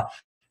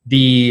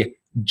 The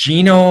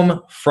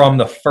genome from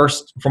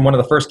one of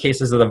the first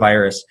cases of the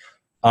virus,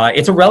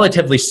 it's a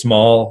relatively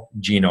small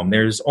genome.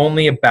 There's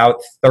only about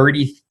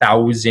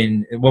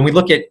 30,000. When we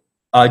look at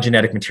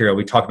genetic material,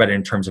 we talk about it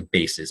in terms of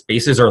bases.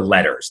 Bases are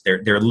letters.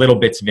 They're little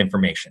bits of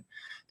information.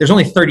 There's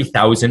only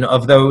 30,000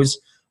 of those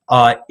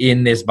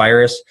in this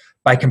virus.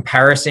 By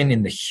comparison,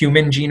 in the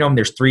human genome,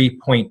 there's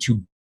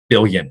 3.2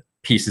 billion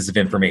pieces of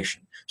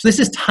information. So this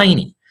is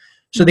tiny.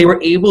 So they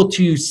were able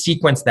to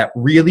sequence that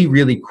really,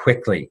 really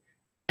quickly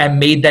and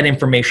made that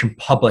information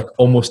public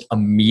almost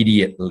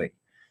immediately.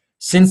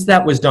 Since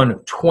that was done,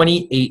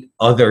 28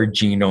 other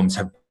genomes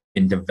have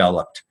been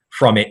developed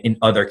from it in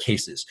other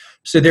cases.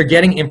 So they're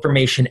getting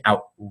information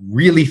out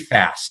really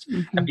fast.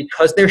 Mm-hmm. And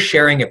because they're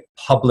sharing it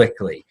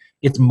publicly,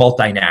 it's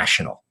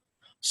multinational.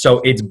 So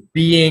it's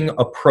being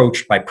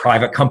approached by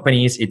private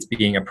companies, it's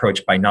being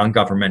approached by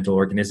non-governmental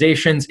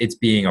organizations, it's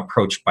being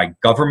approached by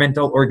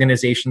governmental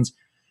organizations.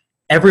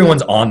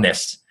 Everyone's on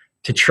this.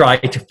 to try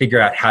to figure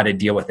out how to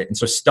deal with it. And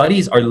so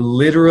studies are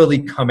literally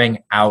coming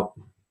out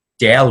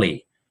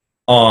daily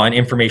on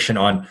information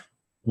on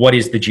what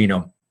is the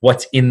genome,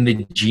 what's in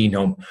the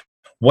genome,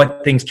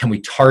 what things can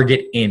we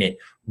target in it,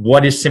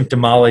 what is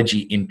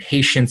symptomology in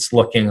patients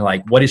looking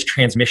like, what is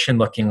transmission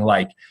looking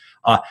like.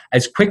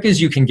 As quick as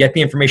you can get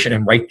the information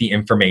and write the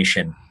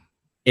information,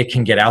 it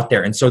can get out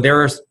there. And so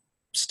there are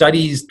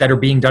studies that are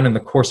being done in the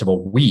course of a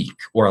week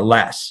or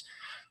less.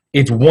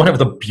 It's one of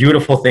the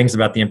beautiful things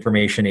about the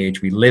information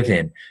age we live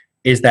in,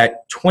 is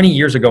that 20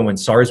 years ago when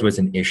SARS was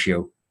an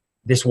issue,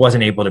 this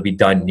wasn't able to be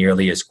done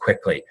nearly as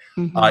quickly.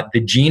 The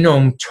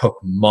genome took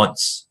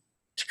months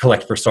to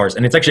collect for SARS,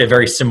 and it's actually a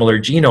very similar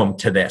genome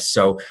to this.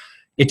 So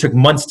it took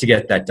months to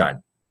get that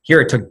done. Here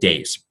it took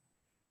days.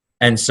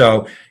 And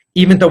so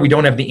even though we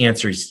don't have the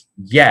answers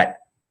yet,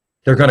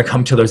 they're going to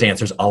come to those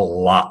answers a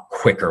lot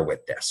quicker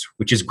with this,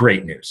 which is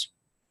great news.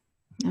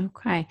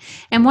 Okay.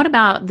 And what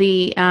about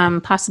the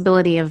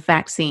possibility of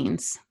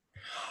vaccines?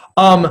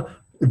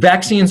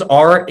 Vaccines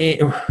are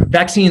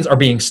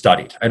being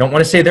studied. I don't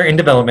want to say they're in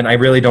development. I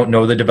really don't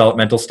know the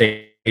developmental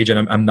stage,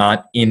 and I'm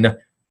not in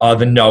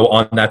the know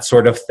on that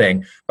sort of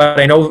thing. But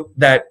I know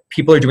that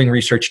people are doing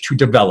research to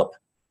develop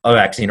a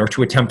vaccine or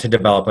to attempt to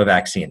develop a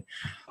vaccine.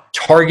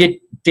 Target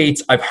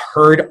dates I've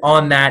heard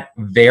on that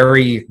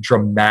vary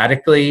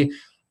dramatically.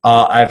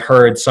 I've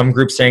heard some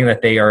groups saying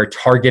that they are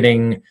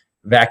targeting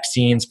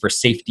vaccines for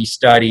safety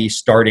study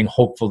starting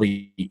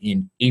hopefully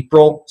in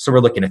April. So we're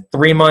looking at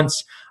 3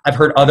 months. I've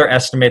heard other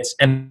estimates,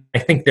 and I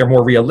think they're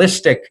more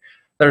realistic,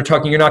 that are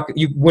talking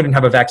you wouldn't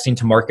have a vaccine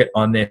to market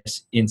on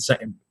this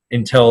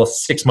until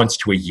 6 months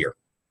to a year.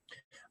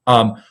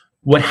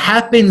 What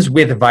happens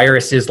with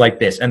viruses like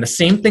this, and the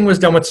same thing was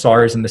done with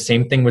SARS and the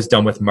same thing was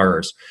done with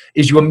MERS,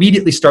 is you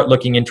immediately start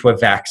looking into a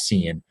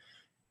vaccine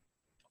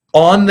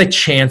on the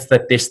chance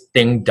that this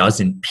thing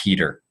doesn't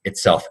peter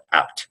itself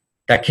out,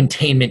 that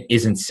containment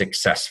isn't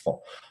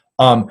successful,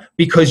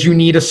 because you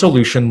need a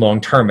solution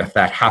long-term if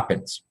that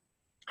happens.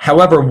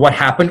 However, what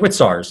happened with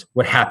SARS,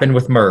 what happened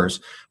with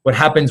MERS, what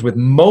happens with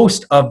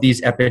most of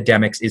these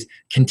epidemics is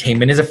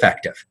containment is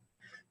effective.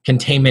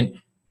 Containment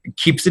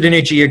keeps it in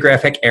a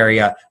geographic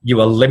area.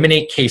 You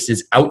eliminate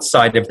cases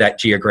outside of that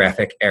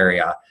geographic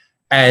area,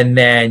 and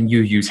then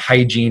you use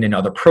hygiene and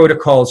other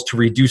protocols to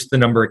reduce the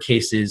number of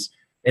cases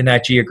in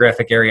that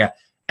geographic area.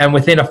 And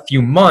within a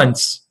few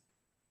months,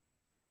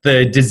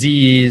 the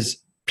disease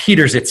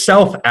peters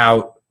itself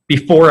out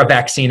before a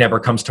vaccine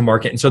ever comes to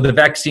market. And so the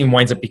vaccine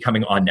winds up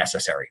becoming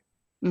unnecessary.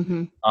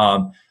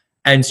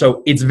 And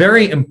so it's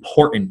very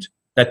important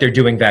that they're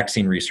doing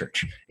vaccine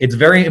research. It's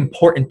very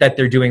important that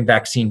they're doing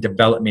vaccine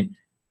development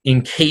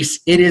in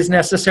case it is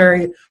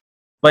necessary,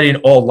 but in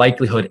all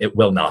likelihood, it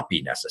will not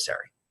be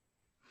necessary.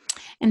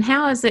 And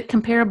how is it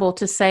comparable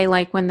to, say,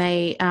 like when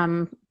they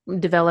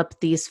develop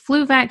these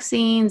flu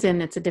vaccines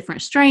and it's a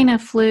different strain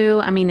of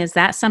flu? I mean, is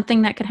that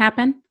something that could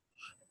happen?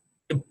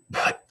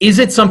 Is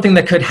it something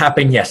that could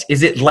happen? Yes.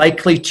 Is it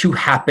likely to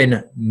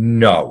happen?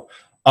 No.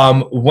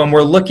 When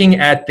we're looking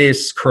at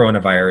this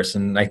coronavirus,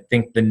 and I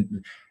think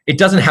it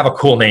doesn't have a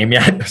cool name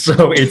yet,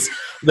 so it's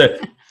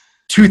the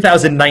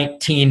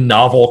 2019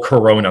 novel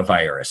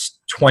coronavirus,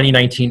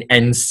 2019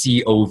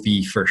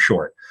 nCoV for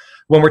short.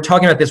 When we're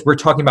talking about this, we're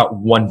talking about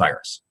one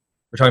virus.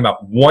 We're talking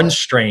about one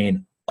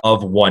strain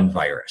of one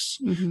virus.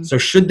 So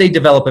should they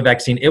develop a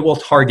vaccine, it will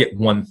target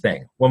one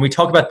thing. When we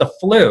talk about the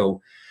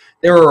flu,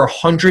 there are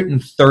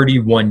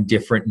 131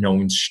 different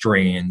known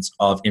strains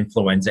of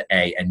influenza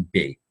A and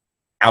B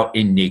out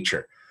in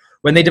nature.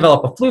 When they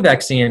develop a flu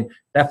vaccine,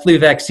 that flu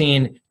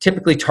vaccine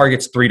typically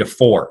targets 3 to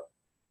 4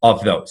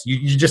 of those.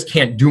 You just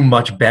can't do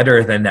much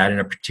better than that in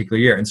a particular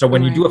year. And so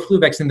when you do a flu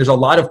vaccine, there's a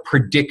lot of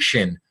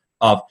prediction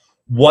of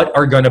what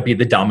are going to be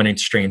the dominant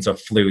strains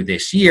of flu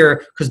this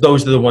year, because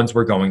those are the ones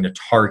we're going to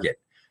target.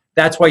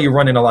 That's why you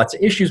run into lots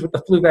of issues with the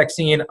flu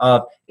vaccine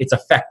of its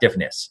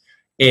effectiveness.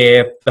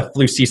 If the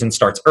flu season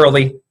starts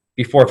early,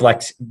 before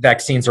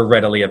vaccines are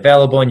readily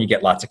available, and you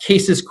get lots of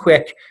cases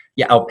quick,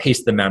 you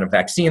outpace the amount of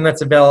vaccine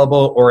that's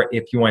available. Or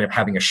if you wind up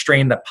having a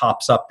strain that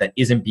pops up that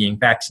isn't being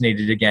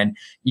vaccinated again,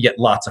 you get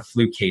lots of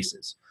flu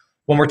cases.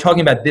 When we're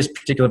talking about this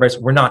particular virus,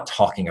 we're not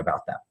talking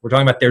about that. We're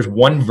talking about there's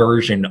one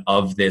version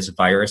of this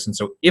virus. And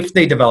so if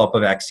they develop a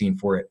vaccine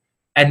for it,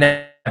 and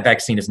that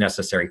vaccine is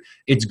necessary,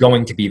 it's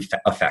going to be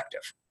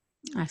effective.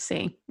 I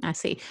see.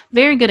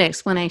 Very good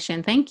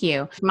explanation. Thank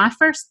you. My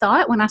first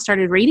thought when I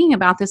started reading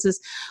about this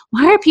is,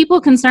 why are people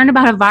concerned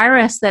about a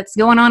virus that's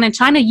going on in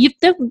China?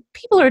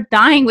 People are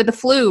dying with the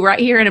flu right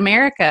here in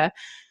America.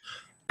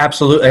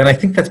 Absolutely. And I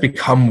think that's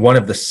become one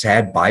of the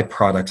sad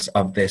byproducts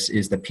of this,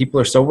 is that people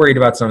are so worried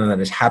about something that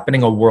is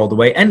happening a world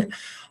away. And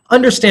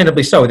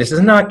understandably so. This is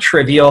not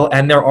trivial,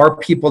 and there are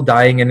people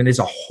dying, and it is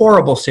a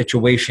horrible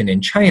situation in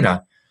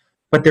China.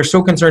 But they're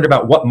so concerned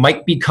about what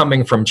might be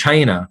coming from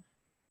China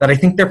that I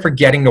think they're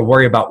forgetting to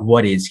worry about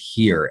what is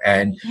here.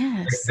 And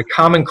the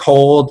common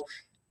cold,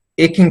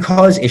 it can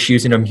cause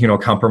issues in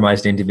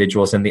immunocompromised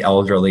individuals and the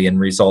elderly and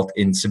result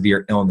in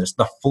severe illness.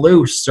 The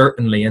flu,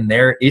 certainly, in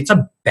there, it's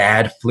a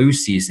bad flu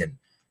season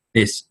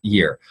this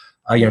year.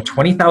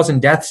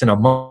 20,000 deaths in a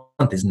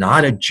month is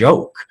not a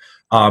joke.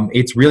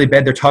 It's really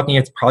bad. They're talking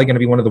it's probably going to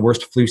be one of the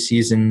worst flu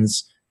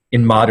seasons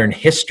in modern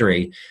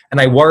history.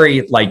 And I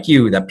worry, like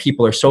you, that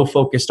people are so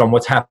focused on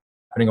what's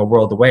happening a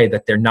world away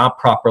that they're not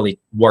properly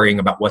worrying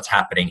about what's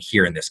happening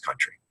here in this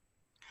country.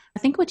 I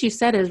think what you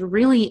said is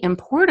really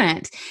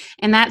important,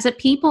 and that's that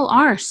people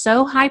are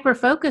so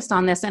hyper-focused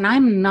on this, and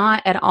I'm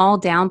not at all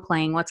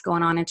downplaying what's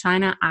going on in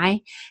China.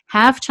 I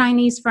have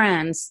Chinese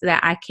friends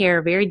that I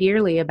care very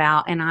dearly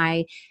about, and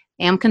I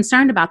am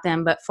concerned about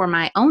them, but for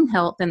my own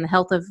health and the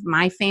health of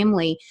my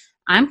family,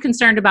 I'm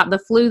concerned about the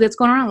flu that's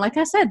going around. Like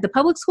I said, the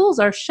public schools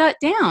are shut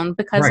down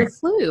because of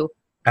flu.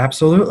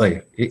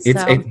 Absolutely.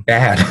 It's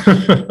bad.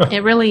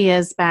 It really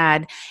is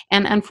bad.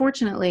 And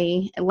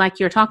unfortunately, like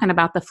you're talking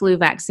about the flu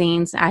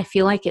vaccines, I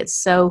feel like it's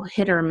so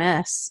hit or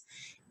miss.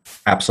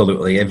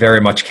 Absolutely. It very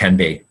much can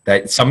be.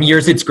 That some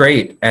years it's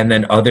great, and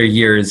then other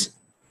years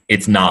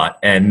it's not.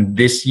 And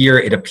this year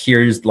it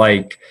appears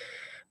like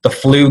the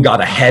flu got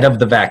ahead of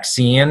the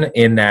vaccine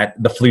in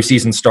that the flu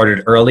season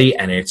started early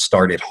and it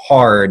started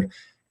hard.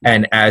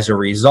 And as a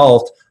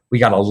result, we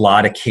got a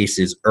lot of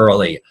cases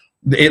early.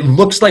 It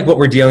looks like what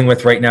we're dealing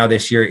with right now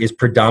this year is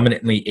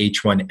predominantly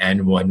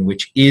H1N1,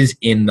 which is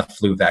in the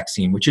flu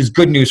vaccine, which is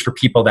good news for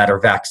people that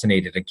are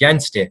vaccinated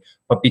against it.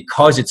 But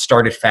because it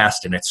started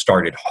fast and it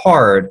started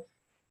hard,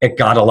 it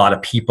got a lot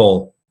of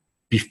people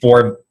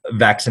before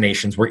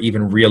vaccinations were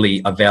even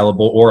really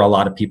available, or a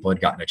lot of people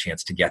had gotten a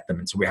chance to get them.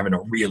 And so we're having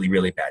a really,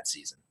 really bad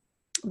season.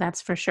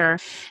 That's for sure.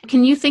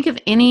 Can you think of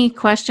any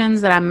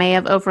questions that I may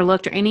have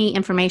overlooked, or any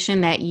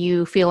information that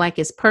you feel like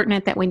is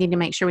pertinent that we need to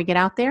make sure we get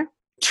out there?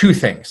 Two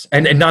things,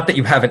 and not that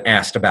you haven't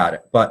asked about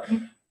it, but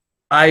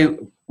I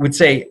would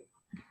say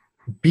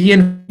be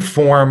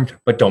informed,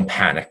 but don't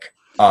panic.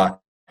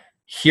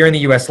 Here in the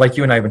US, like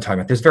you and I have been talking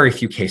about, there's very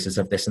few cases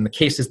of this, and the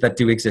cases that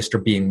do exist are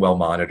being well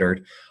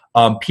monitored.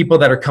 People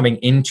that are coming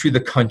into the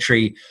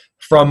country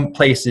from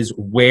places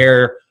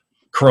where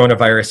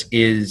coronavirus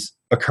is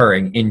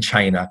occurring in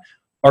China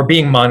are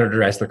being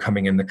monitored as they're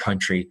coming in the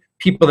country.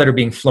 People that are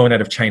being flown out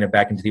of China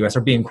back into the US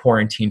are being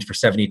quarantined for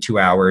 72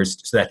 hours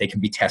so that they can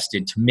be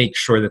tested to make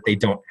sure that they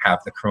don't have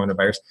the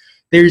coronavirus.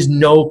 There's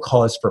no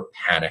cause for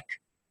panic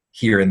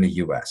here in the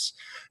US.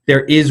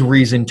 There is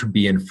reason to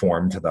be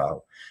informed,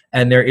 though.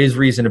 And there is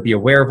reason to be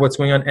aware of what's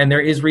going on. And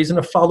there is reason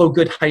to follow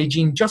good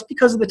hygiene just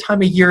because of the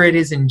time of year it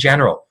is in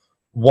general.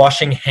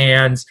 Washing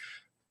hands,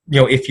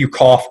 if you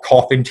cough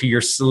into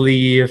your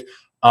sleeve.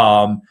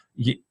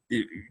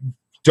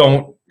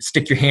 Don't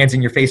stick your hands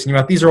in your face and your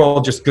mouth. These are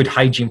all just good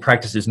hygiene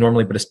practices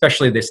normally, but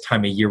especially this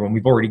time of year when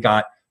we've already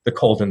got the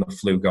cold and the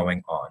flu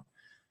going on.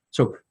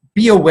 So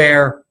be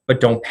aware, but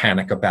don't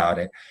panic about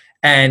it.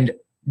 And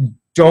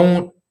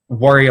don't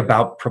worry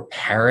about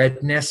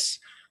preparedness.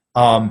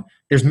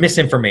 There's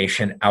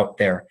misinformation out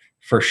there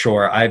for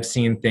sure. I've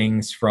seen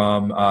things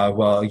from,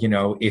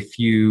 if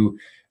you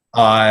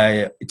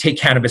take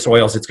cannabis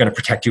oils, it's going to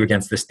protect you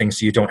against this thing,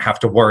 so you don't have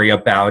to worry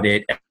about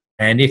it.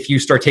 And if you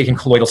start taking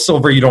colloidal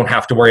silver, you don't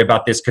have to worry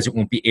about this because it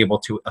won't be able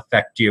to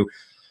affect you.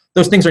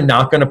 Those things are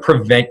not going to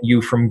prevent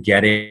you from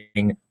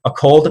getting a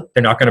cold.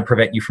 They're not going to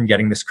prevent you from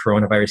getting this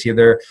coronavirus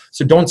either.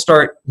 So don't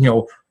start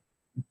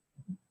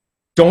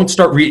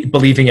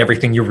believing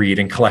everything you read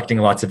and collecting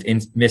lots of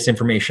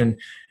misinformation.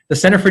 The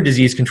Center for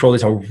Disease Control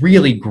is a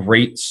really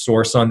great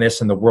source on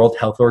this, and the World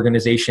Health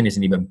Organization is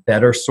an even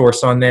better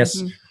source on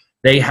this. Mm-hmm.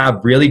 They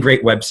have really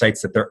great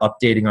websites that they're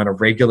updating on a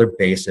regular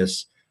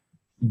basis.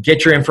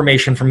 Get your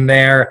information from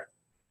there,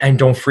 and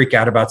don't freak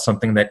out about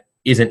something that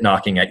isn't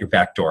knocking at your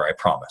back door, I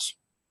promise.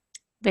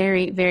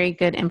 Very, very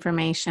good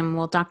information.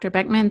 Well, Dr.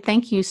 Beckmann,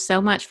 thank you so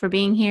much for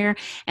being here.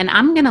 And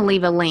I'm going to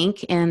leave a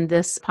link in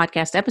this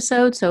podcast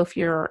episode. So if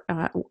you're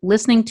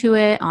listening to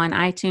it on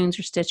iTunes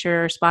or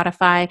Stitcher or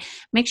Spotify,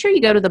 make sure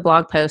you go to the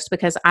blog post,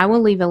 because I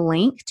will leave a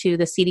link to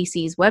the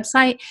CDC's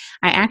website.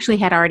 I actually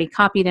had already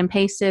copied and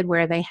pasted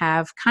where they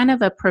have kind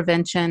of a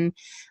prevention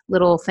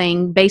little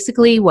thing,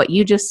 basically what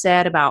you just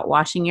said about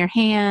washing your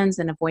hands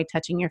and avoid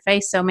touching your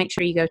face. So make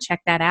sure you go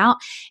check that out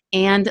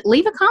and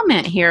leave a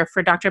comment here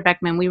for Dr.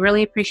 Beckmann. We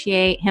really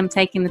appreciate him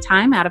taking the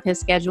time out of his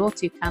schedule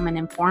to come and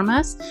inform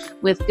us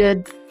with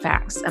good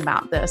facts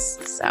about this.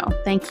 So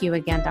thank you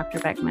again, Dr.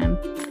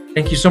 Beckmann.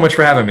 Thank you so much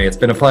for having me. It's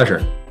been a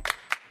pleasure.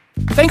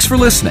 Thanks for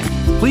listening.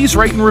 Please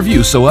rate and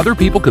review so other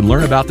people can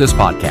learn about this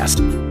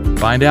podcast.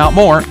 Find out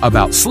more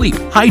about sleep,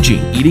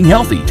 hygiene, eating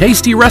healthy,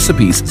 tasty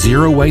recipes,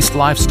 zero-waste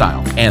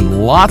lifestyle,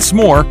 and lots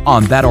more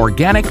on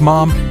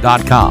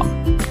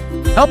thatorganicmom.com.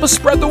 Help us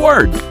spread the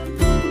word.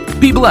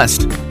 Be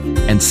blessed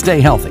and stay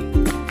healthy.